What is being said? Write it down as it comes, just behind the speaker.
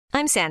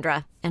I'm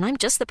Sandra, and I'm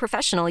just the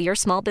professional your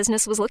small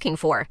business was looking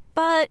for.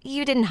 But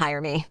you didn't hire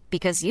me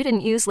because you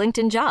didn't use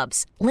LinkedIn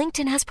Jobs.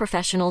 LinkedIn has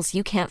professionals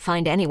you can't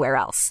find anywhere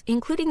else,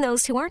 including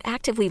those who aren't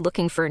actively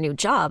looking for a new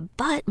job,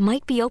 but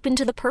might be open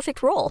to the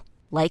perfect role,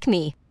 like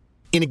me.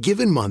 In a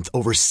given month,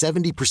 over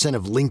 70%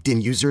 of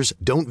LinkedIn users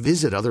don't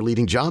visit other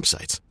leading job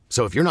sites.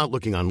 So if you're not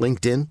looking on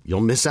LinkedIn,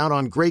 you'll miss out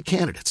on great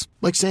candidates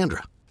like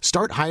Sandra.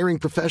 Start hiring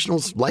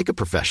professionals like a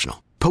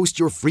professional. Post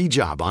your free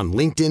job on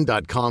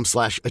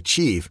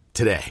linkedin.com/achieve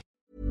today.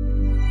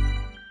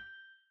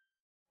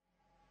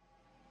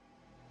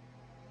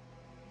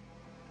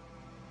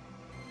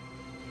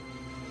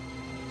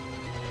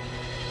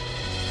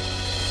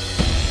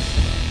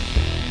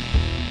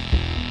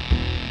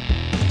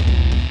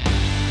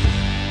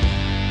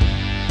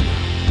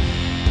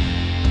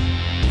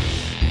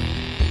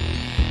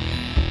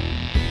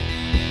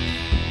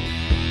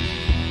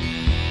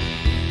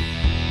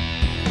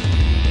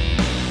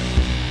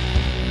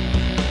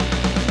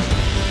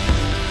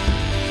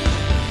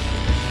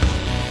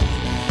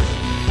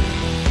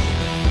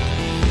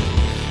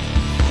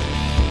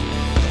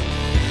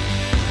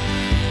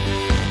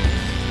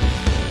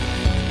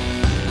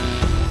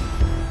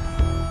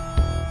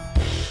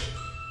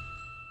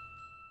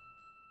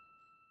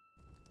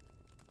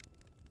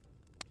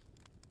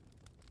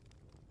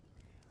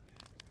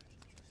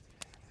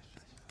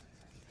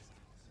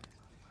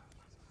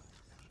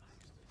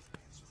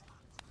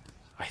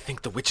 I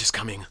think the witch is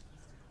coming.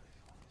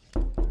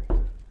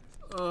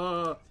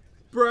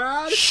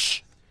 Brad?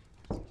 Shh!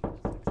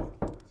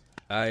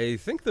 I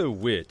think the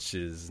witch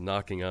is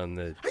knocking on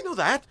the... I know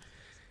that!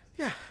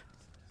 Yeah,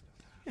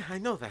 I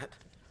know that.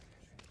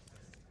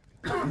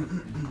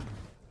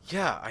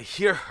 Yeah, I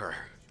hear her.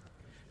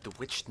 The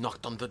witch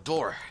knocked on the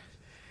door.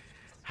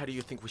 How do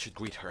you think we should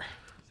greet her?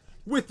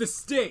 With the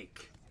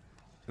stake.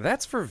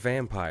 That's for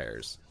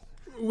vampires.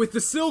 With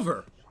the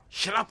silver.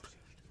 Shut up!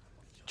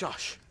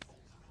 Josh.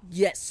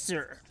 Yes,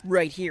 sir.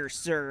 Right here,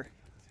 sir.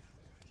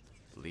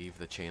 Leave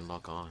the chain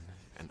lock on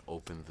and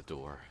open the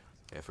door.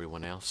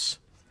 Everyone else,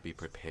 be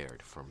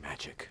prepared for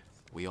magic.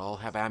 We all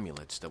have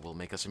amulets that will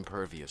make us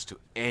impervious to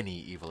any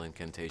evil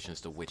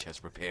incantations the witch has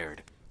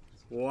prepared.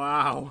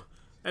 Wow.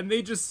 And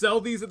they just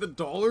sell these at the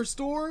dollar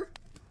store?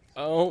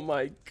 Oh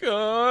my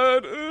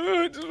god.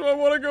 I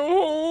want to go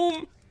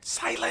home.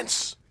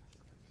 Silence!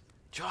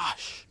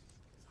 Josh,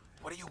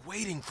 what are you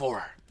waiting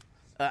for?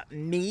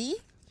 Me?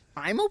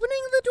 I'm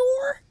opening the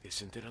door?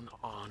 Isn't it an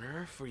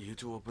honor for you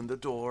to open the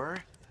door?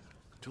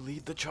 To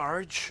lead the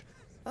charge?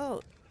 Oh,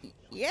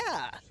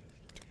 yeah.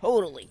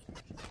 Totally.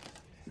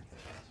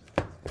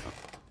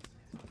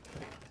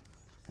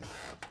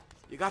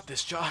 You got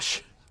this,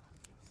 Josh.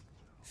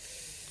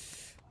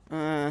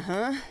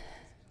 Uh-huh.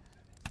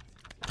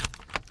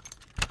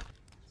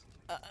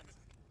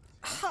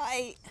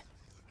 Hi.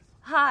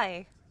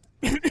 Hi.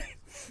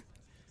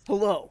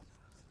 Hello.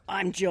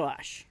 I'm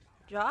Josh.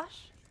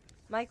 Josh?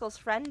 Michael's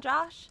friend,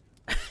 Josh?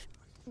 What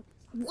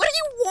do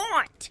you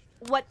want?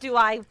 What do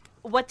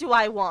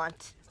I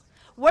want?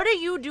 What are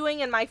you doing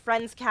in my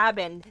friend's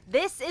cabin?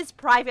 This is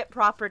private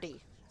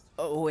property.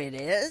 Oh, it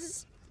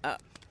is?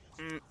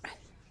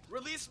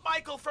 Release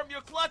Michael from your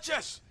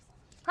clutches!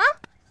 Huh?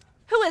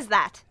 Who is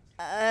that?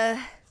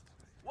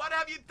 What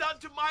have you done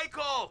to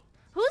Michael?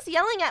 Who's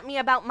yelling at me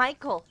about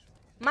Michael?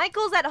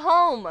 Michael's at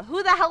home.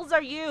 Who the hells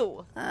are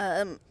you?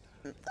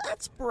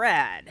 That's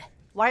Brad.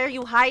 Why are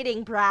you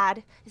hiding,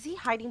 Brad? Is he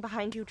hiding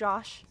behind you,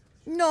 Josh?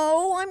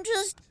 No, I'm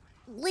just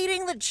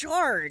leading the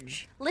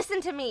charge. Listen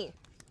to me.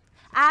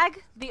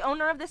 Ag, the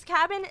owner of this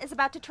cabin, is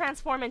about to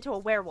transform into a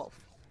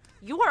werewolf.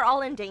 You are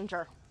all in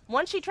danger.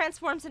 Once she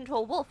transforms into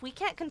a wolf, we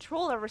can't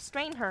control or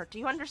restrain her. Do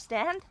you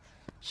understand?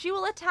 She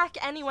will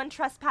attack anyone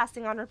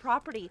trespassing on her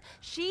property.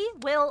 She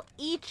will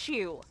eat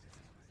you.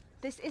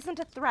 This isn't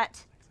a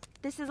threat.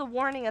 This is a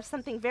warning of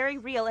something very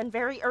real and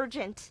very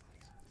urgent.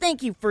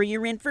 Thank you for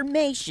your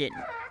information.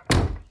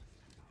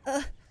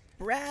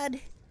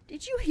 Brad,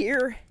 did you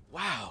hear?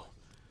 Wow,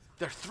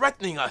 they're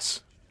threatening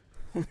us.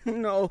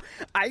 No,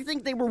 I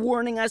think they were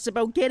warning us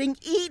about getting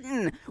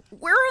eaten.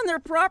 We're on their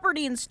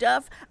property and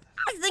stuff.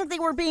 I think they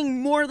were being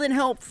more than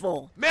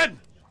helpful. Men,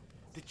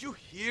 did you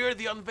hear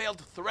the unveiled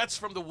threats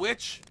from the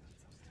witch?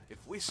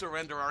 If we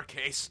surrender our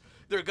case,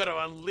 they're gonna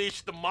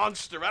unleash the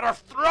monster at our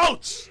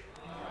throats!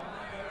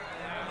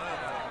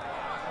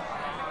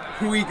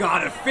 We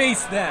gotta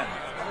face them.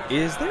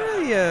 Is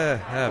there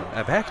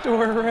a back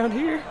door around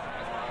here?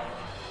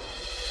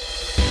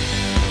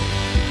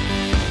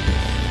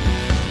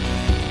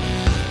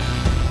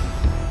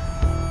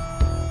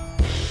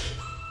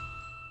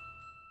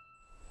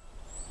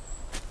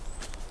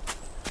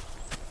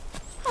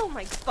 Oh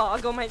my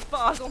fog, oh my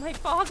fog, oh my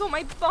fog, oh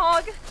my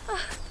fog.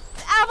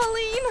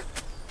 Aveline!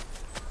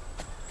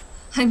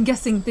 I'm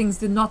guessing things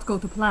did not go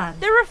to plan.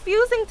 They're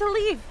refusing to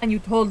leave. And you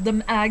told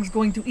them Ag's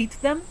going to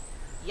eat them?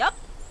 Yup.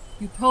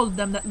 You told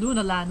them that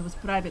Lunaland was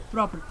private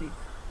property.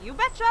 You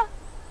betcha.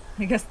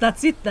 I guess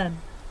that's it then.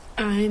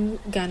 I'm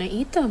gonna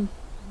eat them.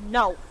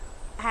 No.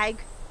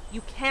 Ag,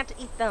 you can't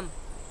eat them.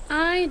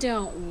 I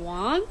don't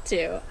want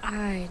to.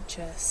 I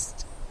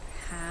just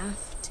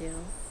have to.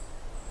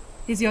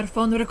 Is your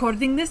phone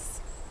recording this?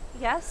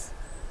 Yes,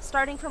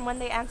 starting from when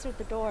they answered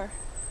the door.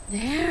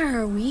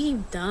 There,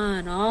 we've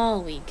done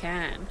all we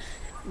can.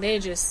 They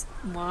just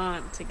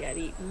want to get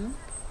eaten.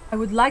 I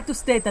would like to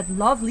state that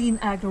Loveleen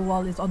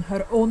Agrawal is on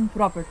her own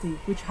property,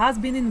 which has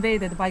been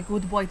invaded by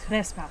good boy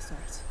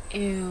trespassers.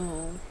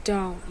 Ew,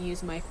 don't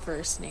use my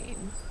first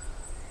name.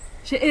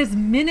 She is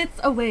minutes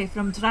away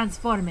from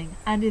transforming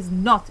and is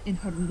not in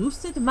her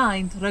lucid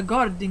mind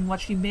regarding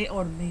what she may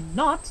or may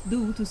not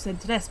do to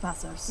said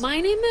trespassers. My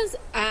name is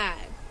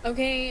Ag,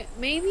 okay?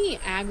 Maybe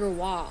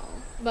Agrawal,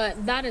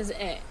 but that is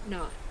it.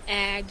 Not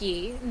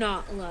Aggie,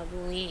 not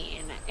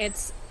Loveleen.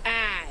 It's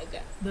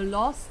Ag. The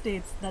law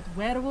states that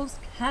werewolves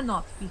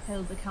cannot be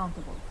held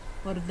accountable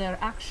for their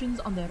actions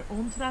on their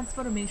own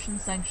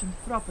transformation-sanctioned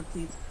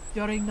properties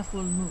during the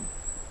full moon,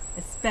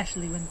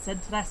 especially when said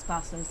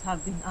trespassers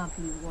have been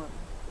amply warned.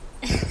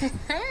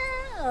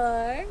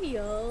 Or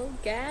you'll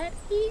get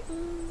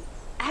eaten.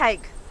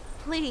 Ag,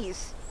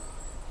 please,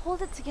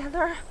 hold it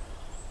together.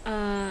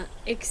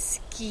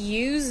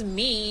 Excuse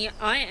me,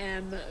 I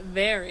am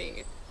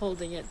very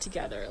holding it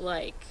together,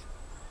 like,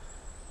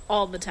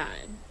 all the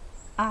time.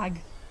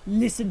 Ag,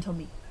 listen to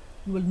me.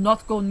 You will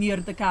not go near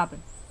the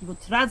cabin. You will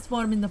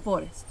transform in the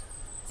forest.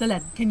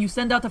 Selene, can you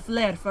send out a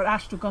flare for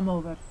Ash to come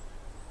over?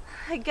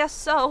 I guess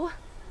so.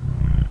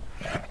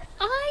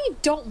 I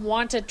don't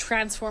want to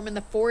transform in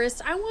the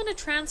forest. I want to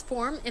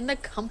transform in the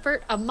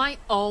comfort of my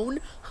own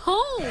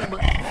home.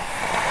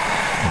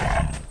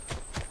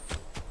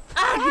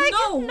 Ag,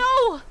 no!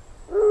 No!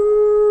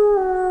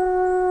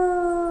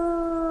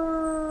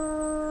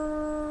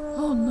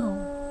 Oh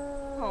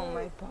no. Oh,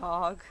 my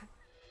bog.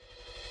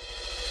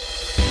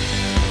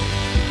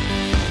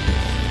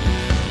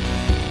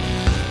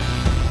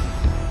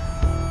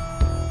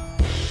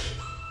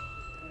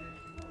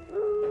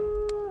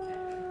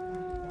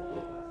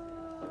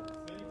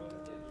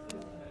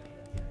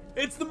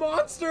 It's the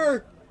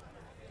monster!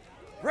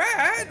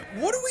 Brad,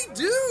 what do we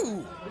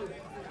do?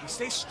 We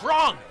stay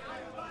strong.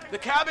 The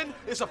cabin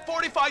is a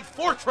fortified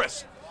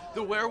fortress.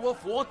 The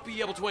werewolf won't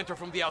be able to enter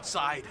from the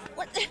outside.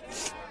 What?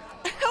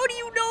 How do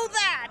you know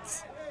that?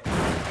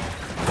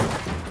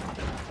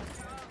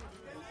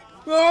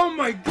 Oh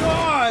my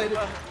god!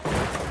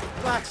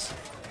 Relax.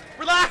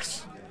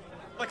 Relax!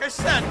 Like I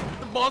said,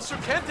 the monster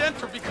can't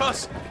enter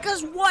because...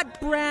 Because what,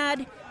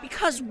 Brad?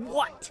 Because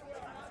what?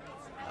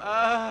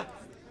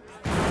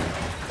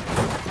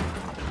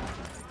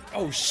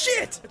 Oh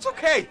shit! It's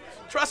okay.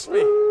 Trust me.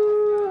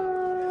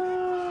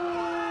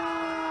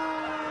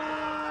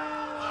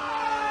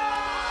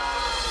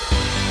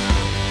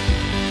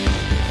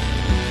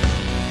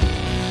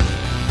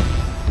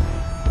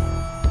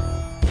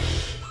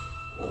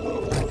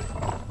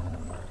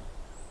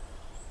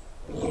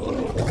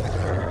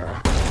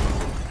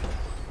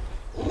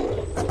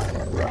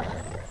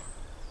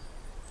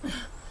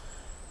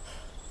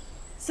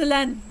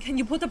 Selene, can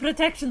you put a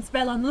protection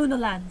spell on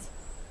Lunaland?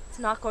 It's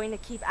not going to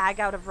keep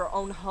Ag out of her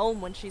own home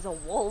when she's a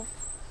wolf.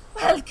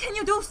 Well, can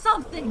you do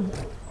something?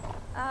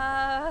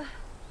 Uh...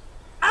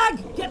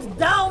 Ag, get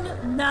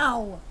down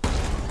now!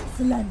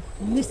 Selene,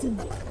 listen.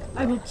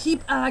 I will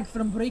keep Ag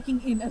from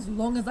breaking in as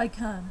long as I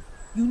can.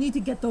 You need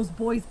to get those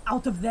boys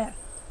out of there.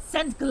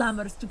 Send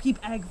glamours to keep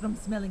Ag from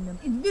smelling them.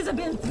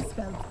 Invisibility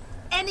spells.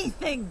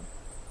 Anything!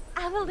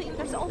 Aveline,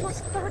 there's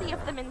almost 30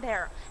 of them in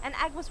there. And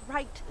Ag was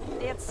right.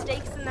 They had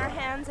stakes in their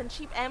hands and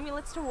cheap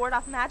amulets to ward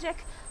off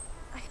magic.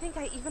 I think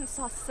I even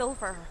saw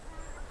silver.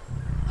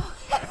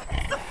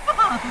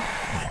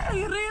 I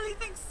really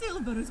think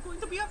silver is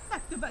going to be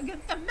effective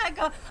against a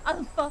mega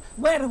alpha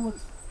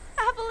werewolf.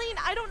 Aveline,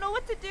 I don't know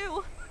what to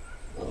do.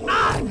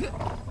 Ag!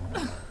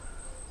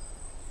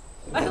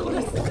 I'll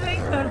restrain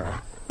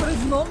her for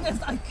as long as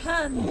I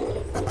can.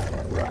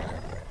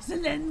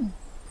 Selene,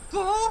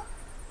 go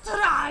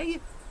try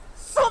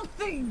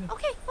something!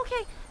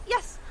 Okay.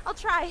 Yes, I'll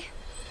try.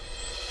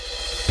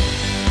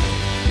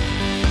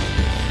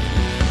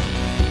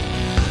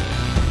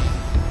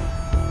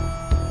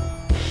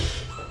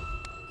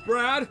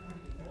 Brad,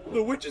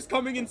 the witch is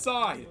coming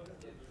inside.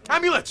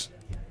 Amulets!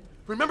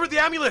 Remember the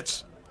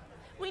amulets!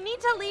 We need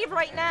to leave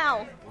right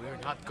now. We're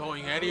not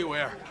going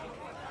anywhere.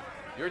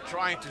 You're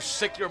trying to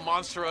sick your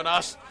monster on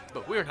us,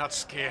 but we're not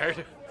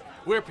scared.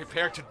 We're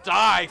prepared to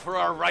die for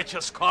our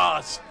righteous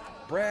cause.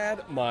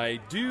 Brad, my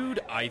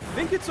dude, I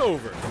think it's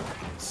over.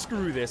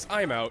 Screw this,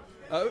 I'm out.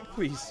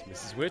 Please,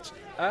 Mrs. Witch,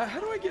 how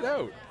do I get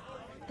out?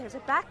 There's a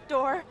back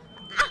door.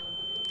 Ah!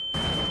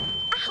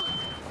 Ow!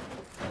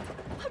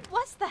 What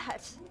was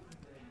that?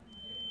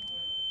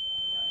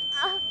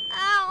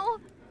 Ow!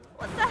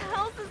 What the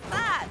hell is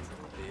that?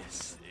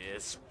 This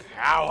is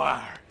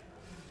power.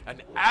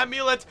 An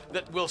amulet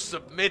that will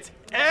submit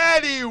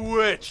any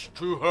witch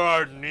to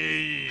her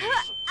knees.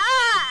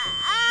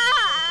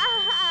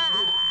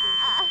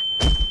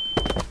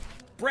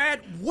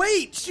 Brad,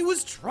 wait! She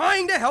was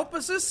trying to help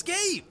us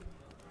escape!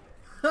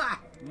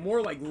 Ha!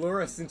 More like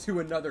lure us into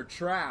another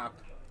trap.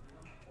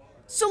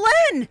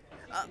 Selene!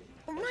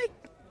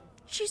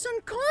 She's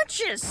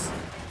unconscious!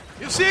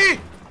 You see?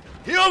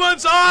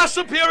 Humans are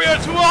superior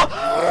to all.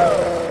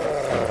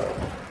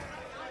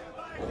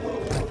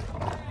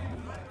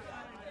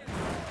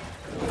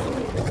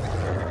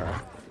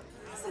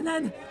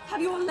 Selene,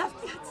 have you all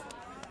left yet?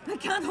 I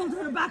can't hold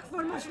her back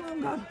for much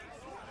longer.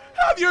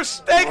 Have your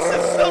stakes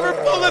and silver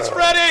bullets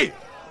ready!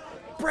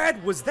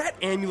 Brad, was that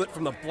amulet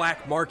from the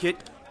black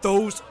market?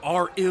 Those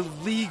are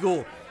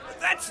illegal.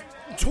 That's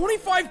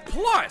 25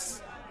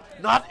 plus.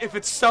 Not if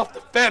it's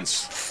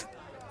self-defense.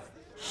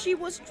 She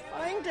was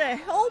trying to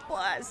help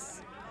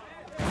us.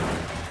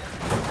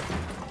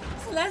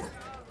 Selene?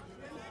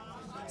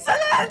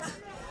 Selene!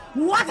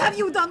 What have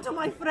you done to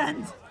my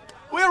friend?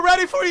 We're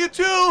ready for you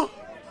too!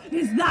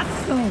 Is that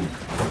so?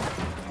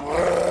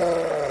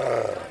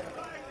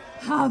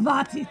 Have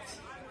at it.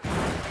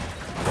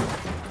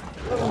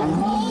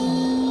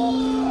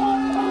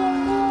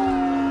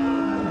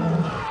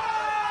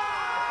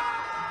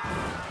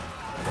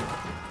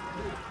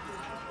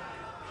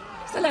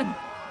 Selene,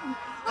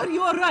 are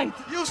you alright?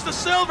 Use the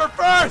silver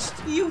first!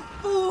 You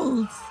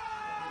fools!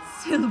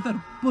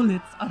 Silver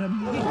bullets are a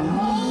myth.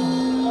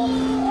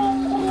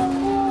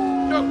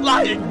 You're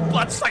lying,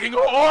 blood-sucking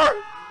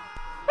whore!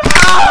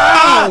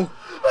 Ah!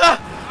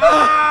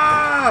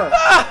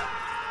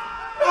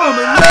 Oh,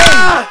 my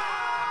name!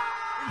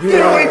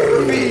 Get away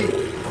from me!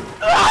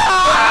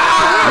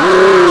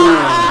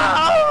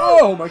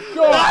 Oh, my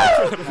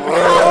God!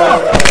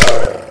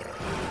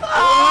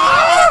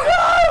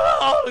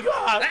 Oh,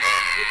 God!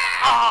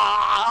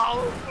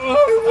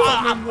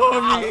 Oh, my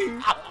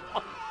mommy!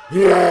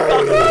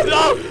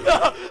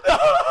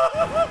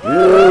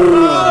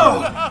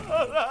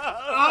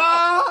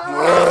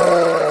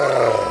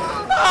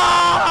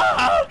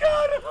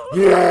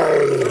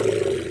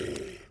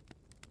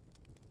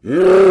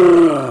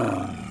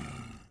 No!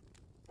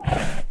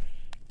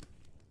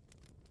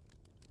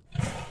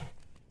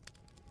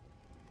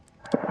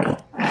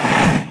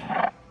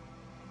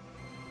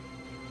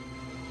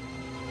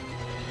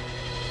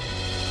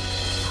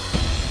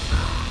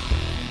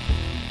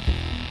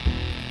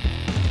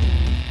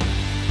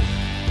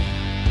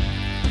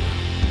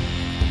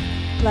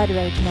 Blood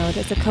Rage Mode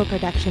is a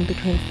co-production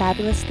between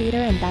Fabulous Theater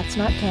and That's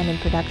Not Canon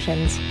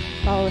Productions.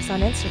 Follow us on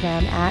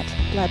Instagram at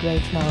Blood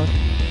Rage Mode.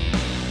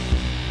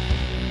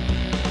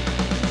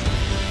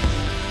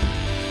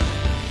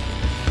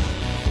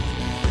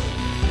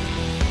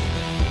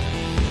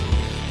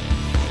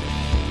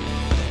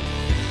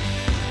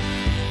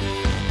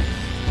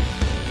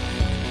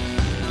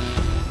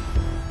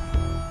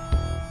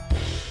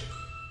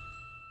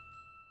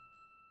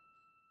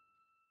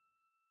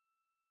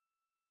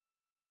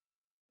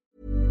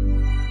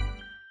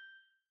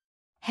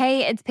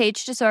 Hey, it's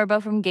Paige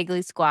DeSorbo from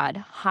Giggly Squad.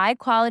 High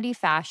quality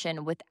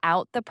fashion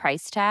without the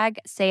price tag.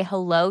 Say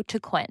hello to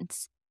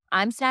Quince.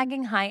 I'm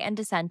snagging high-end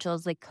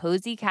essentials like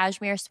cozy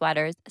cashmere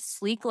sweaters,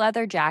 sleek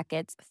leather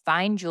jackets,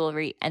 fine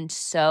jewelry, and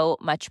so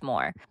much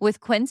more.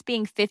 With Quince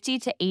being 50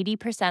 to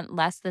 80%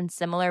 less than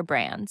similar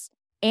brands.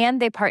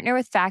 And they partner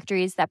with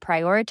factories that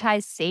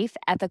prioritize safe,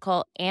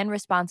 ethical, and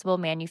responsible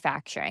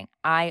manufacturing.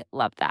 I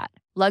love that.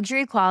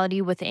 Luxury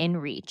quality within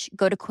reach.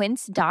 Go to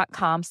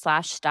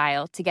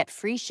quince.com/style to get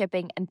free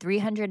shipping and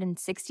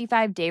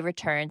 365-day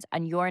returns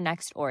on your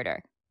next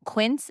order.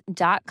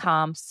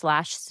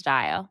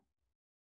 Quince.com/style.